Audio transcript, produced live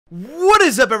What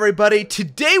is up, everybody?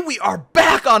 Today we are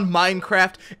back on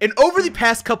Minecraft, and over the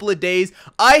past couple of days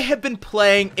I have been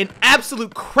playing an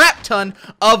absolute crap ton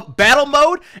of battle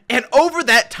mode, and over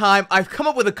that time I've come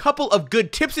up with a couple of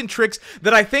good tips and tricks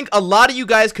that I think a lot of you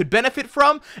guys could benefit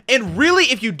from, and really,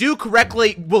 if you do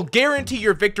correctly, will guarantee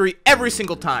your victory every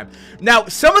single time. Now,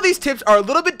 some of these tips are a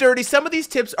little bit dirty, some of these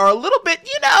tips are a little bit,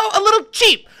 a little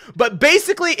cheap, but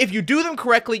basically if you do them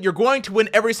correctly, you're going to win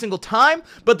every single time,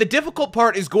 but the difficult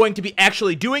part is going to be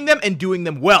actually doing them and doing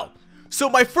them well. So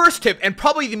my first tip, and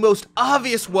probably the most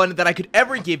obvious one that I could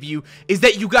ever give you, is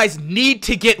that you guys need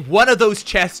to get one of those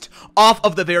chests off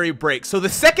of the very break. So the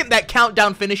second that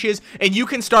countdown finishes and you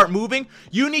can start moving,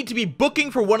 you need to be booking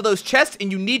for one of those chests,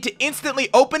 and you need to instantly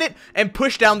open it and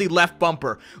push down the left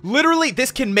bumper. Literally,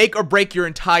 this can make or break your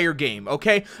entire game,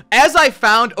 okay? As I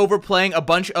found over playing a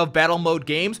bunch of battle mode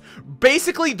games,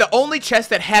 basically the only chests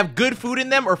that have good food in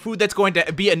them, or food that's going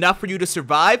to be enough for you to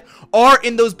survive, are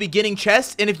in those beginning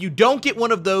chests, and if you don't get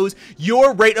one of those,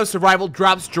 your rate of survival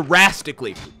drops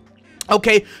drastically.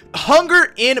 Okay,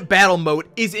 hunger in battle mode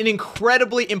is an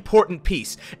incredibly important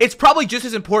piece. It's probably just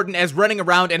as important as running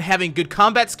around and having good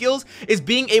combat skills is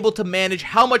being able to manage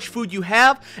how much food you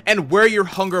have and where your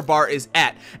hunger bar is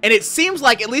at. And it seems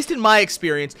like, at least in my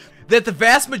experience, that the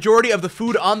vast majority of the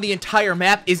food on the entire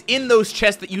map is in those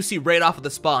chests that you see right off of the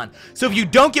spawn. So if you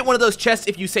don't get one of those chests,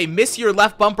 if you say miss your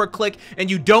left bumper click and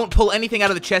you don't pull anything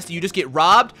out of the chest and you just get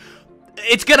robbed,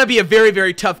 it's gonna be a very,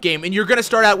 very tough game, and you're gonna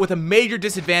start out with a major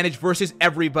disadvantage versus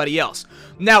everybody else.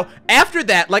 Now, after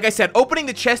that, like I said, opening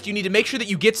the chest, you need to make sure that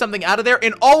you get something out of there,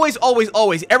 and always, always,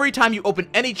 always, every time you open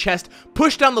any chest,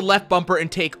 push down the left bumper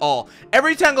and take all.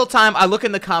 Every single time I look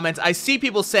in the comments, I see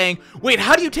people saying, wait,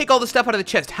 how do you take all the stuff out of the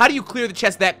chest? How do you clear the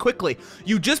chest that quickly?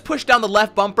 You just push down the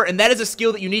left bumper, and that is a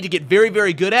skill that you need to get very,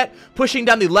 very good at, pushing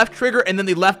down the left trigger and then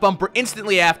the left bumper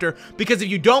instantly after, because if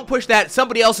you don't push that,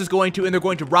 somebody else is going to, and they're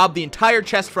going to rob the entire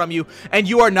chest from you, and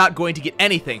you are not going to get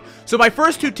anything. So my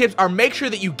first two tips are: make sure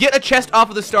that you get a chest off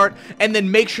of the start, and then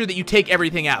make sure that you take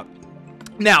everything out.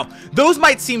 Now, those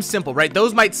might seem simple, right?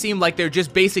 Those might seem like they're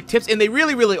just basic tips, and they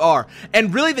really, really are.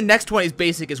 And really, the next one is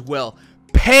basic as well.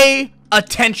 Pay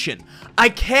attention. I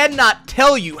cannot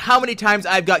tell you how many times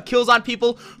I've got kills on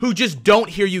people who just don't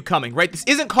hear you coming, right? This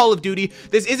isn't Call of Duty.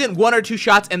 This isn't one or two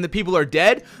shots and the people are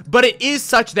dead, but it is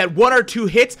such that one or two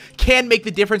hits can make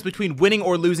the difference between winning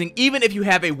or losing, even if you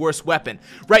have a worse weapon,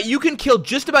 right? You can kill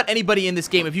just about anybody in this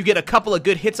game if you get a couple of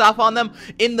good hits off on them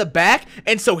in the back,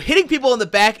 and so hitting people in the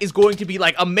back is going to be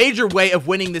like a major way of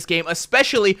winning this game,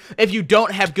 especially if you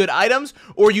don't have good items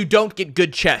or you don't get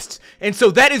good chests. And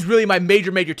so that is really my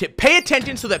major tip. Pay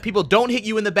attention so that people don't hit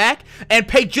you in the back, and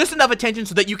pay just enough attention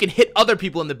so that you can hit other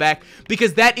people in the back,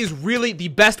 because that is really the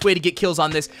best way to get kills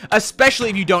on this, especially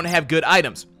if you don't have good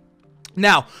items.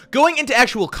 Now, going into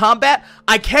actual combat,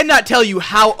 I cannot tell you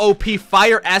how OP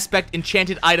fire aspect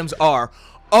enchanted items are.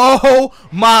 Oh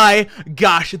my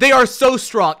gosh, they are so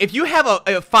strong. If you have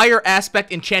a fire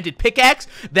aspect enchanted pickaxe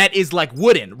that is like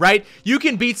wooden, right? You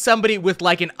can beat somebody with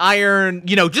like an iron,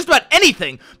 just about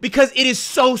anything, because it is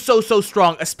so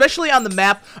strong, especially on the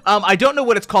map. I don't know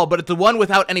what it's called, but it's the one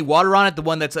without any water on it, the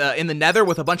one that's in the nether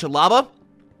with a bunch of lava.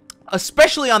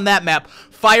 Especially on that map,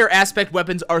 fire aspect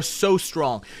weapons are so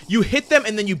strong. You hit them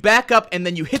and then you back up, and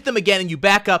then you hit them again and you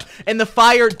back up, and the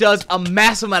fire does a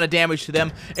massive amount of damage to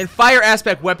them, and fire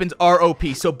aspect weapons are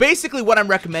OP. So basically what I'm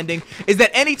recommending is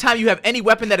that anytime you have any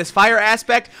weapon that is fire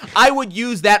aspect, I would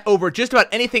use that over just about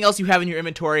anything else you have in your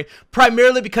inventory,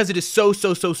 primarily because it is so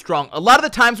strong. A lot of the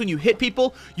times when you hit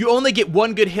people, you only get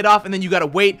one good hit off, and then you gotta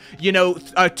wait,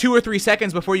 2 or 3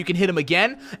 seconds before you can hit them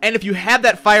again, and if you have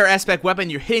that fire aspect weapon,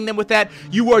 you're hitting them with that,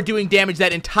 you are doing damage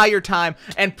that entire time.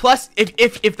 And plus,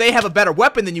 if they have a better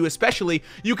weapon than you, especially,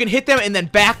 you can hit them and then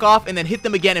back off, and then hit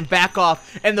them again and back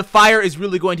off, and the fire is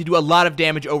really going to do a lot of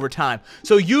damage over time.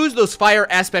 So use those fire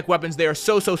aspect weapons. They are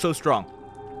so strong.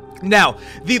 Now,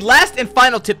 the last and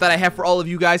final tip that I have for all of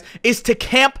you guys is to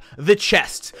camp the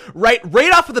chests, right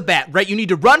off of the bat, right? You need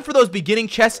to run for those beginning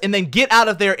chests and then get out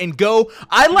of there and go.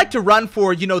 I like to run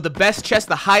for, the best chests,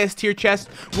 the highest tier chests,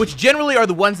 which generally are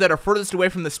the ones that are furthest away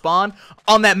from the spawn.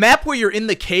 On that map where you're in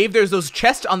the cave, there's those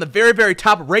chests on the very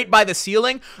top, right by the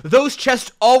ceiling. Those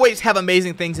chests always have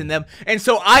amazing things in them, and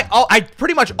so I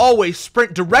pretty much always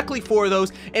sprint directly for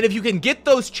those, and if you can get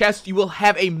those chests, you will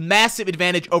have a massive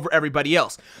advantage over everybody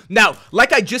else. Now,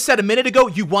 like I just said a minute ago,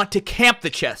 you want to camp the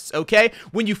chests, okay?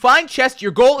 When you find chests,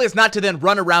 your goal is not to then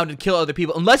run around and kill other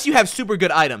people, unless you have super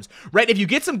good items, right? If you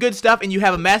get some good stuff and you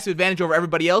have a massive advantage over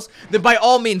everybody else, then by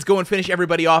all means, go and finish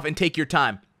everybody off and take your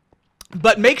time.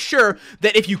 But make sure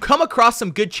that if you come across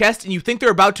some good chests and you think they're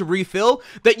about to refill,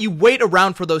 that you wait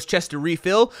around for those chests to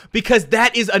refill, because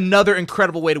that is another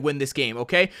incredible way to win this game,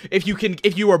 okay? If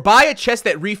you are buy a chest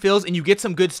that refills and you get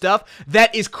some good stuff,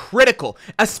 that is critical,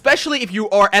 especially if you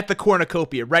are at the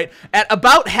cornucopia, right? At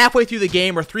about halfway through the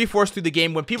game or 3/4 through the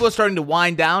game, when people are starting to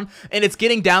wind down and it's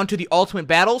getting down to the ultimate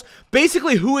battles,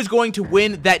 basically who is going to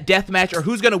win that deathmatch or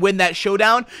who's going to win that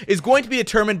showdown is going to be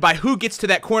determined by who gets to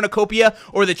that cornucopia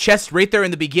or the chest right there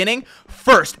in the beginning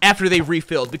first after they've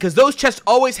refilled, because those chests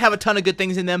always have a ton of good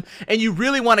things in them and you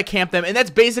really want to camp them, and that's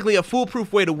basically a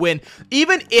foolproof way to win.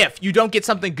 Even if you don't get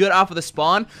something good off of the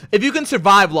spawn, if you can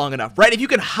survive long enough, right? If you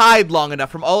can hide long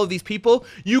enough from all of these people,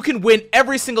 you can win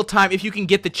every single time if you can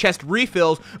get the chest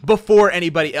refills before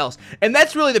anybody else. And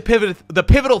that's really the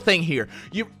pivotal thing here.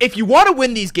 If you want to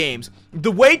win these games,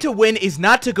 the way to win is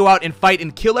not to go out and fight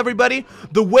and kill everybody.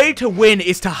 The way to win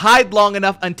is to hide long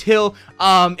enough until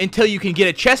you can get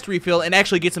a chest refill and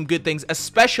actually get some good things,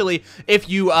 especially if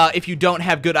you don't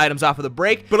have good items off of the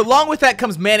break. But along with that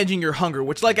comes managing your hunger,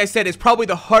 which, like I said, is probably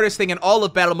the hardest thing in all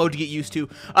of battle mode to get used to.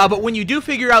 But when you do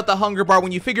figure out the hunger bar,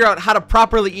 when you figure out how to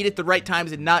properly eat at the right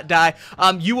times and not die,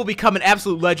 you will become an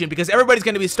absolute legend, because everybody's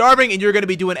going to be starving and you're going to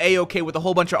be doing a-okay with a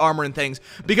whole bunch of armor and things,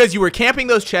 because you were camping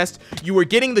those chests, you were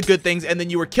getting the good things, and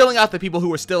then you were killing off the people who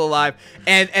were still alive,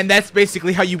 and that's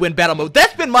basically how you win battle mode.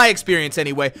 That's been my experience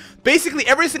anyway. Basically,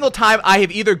 every single time I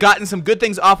have either gotten some good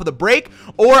things off of the break,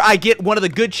 or I get one of the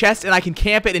good chests and I can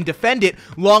camp it and defend it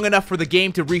long enough for the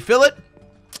game to refill it.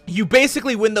 You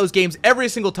basically win those games every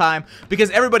single time, because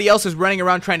everybody else is running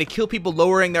around trying to kill people,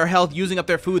 lowering their health, using up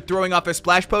their food, throwing off their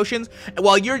splash potions,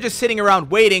 while you're just sitting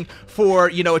around waiting for,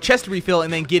 you know, a chest to refill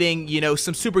and then getting, you know,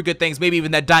 some super good things, maybe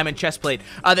even that diamond chest plate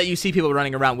that you see people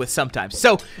running around with sometimes.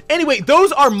 So anyway,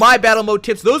 those are my battle mode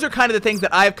tips. Those are kind of the things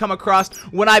that I've come across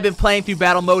when I've been playing through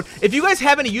battle mode. If you guys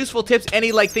have any useful tips,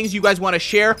 any like things you guys want to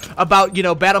share about, you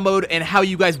know, battle mode and how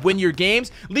you guys win your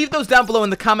games, leave those down below in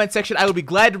the comment section. I would be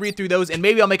glad to read through those, and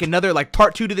maybe I'll make another like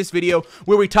part 2 to this video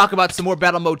where we talk about some more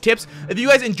battle mode tips. If you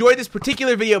guys enjoyed this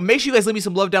particular video, make sure you guys leave me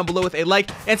some love down below with a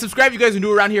like, and subscribe if you guys are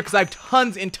new around here, because I have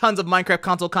tons and tons of Minecraft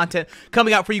console content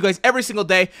coming out for you guys every single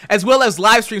day, as well as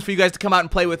live streams for you guys to come out and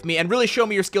play with me and really show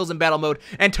me your skills in battle mode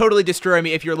and totally destroy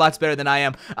me if you're lots better than I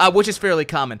am, which is fairly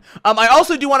common. I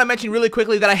also do want to mention really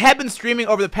quickly that I have been streaming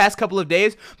over the past couple of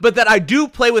days, but that I do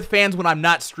play with fans when I'm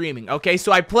not streaming, okay?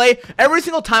 So I play, every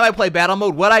single time I play battle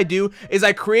mode, what I do is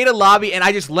I create a lobby and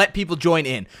I just let people join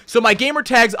in. So my gamer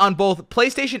tags on both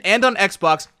PlayStation and on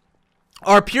Xbox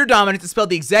are Puredominace. It's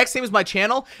spelled the exact same as my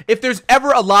channel. If there's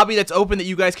ever a lobby that's open that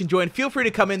you guys can join, feel free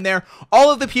to come in there.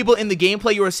 All of the people in the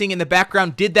gameplay you are seeing in the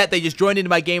background did that. They just joined into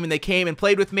my game and they came and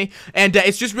played with me, and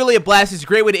it's just really a blast. It's a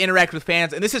great way to interact with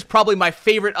fans, and this is probably my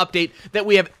favorite update that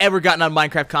we have ever gotten on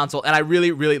Minecraft console, and I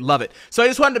really, really love it. So I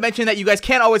just wanted to mention that you guys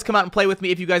can always come out and play with me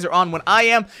if you guys are on when I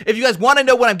am. If you guys want to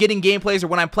know when I'm getting gameplays or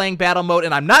when I'm playing battle mode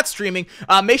and I'm not streaming,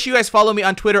 make sure you guys follow me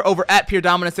on Twitter over at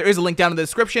Puredominace. There is a link down in the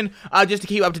description just to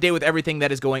keep you up to date with everything that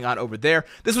is going on over there.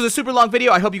 This was a super long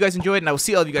video. I hope you guys enjoyed, and I will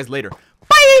see all of you guys later.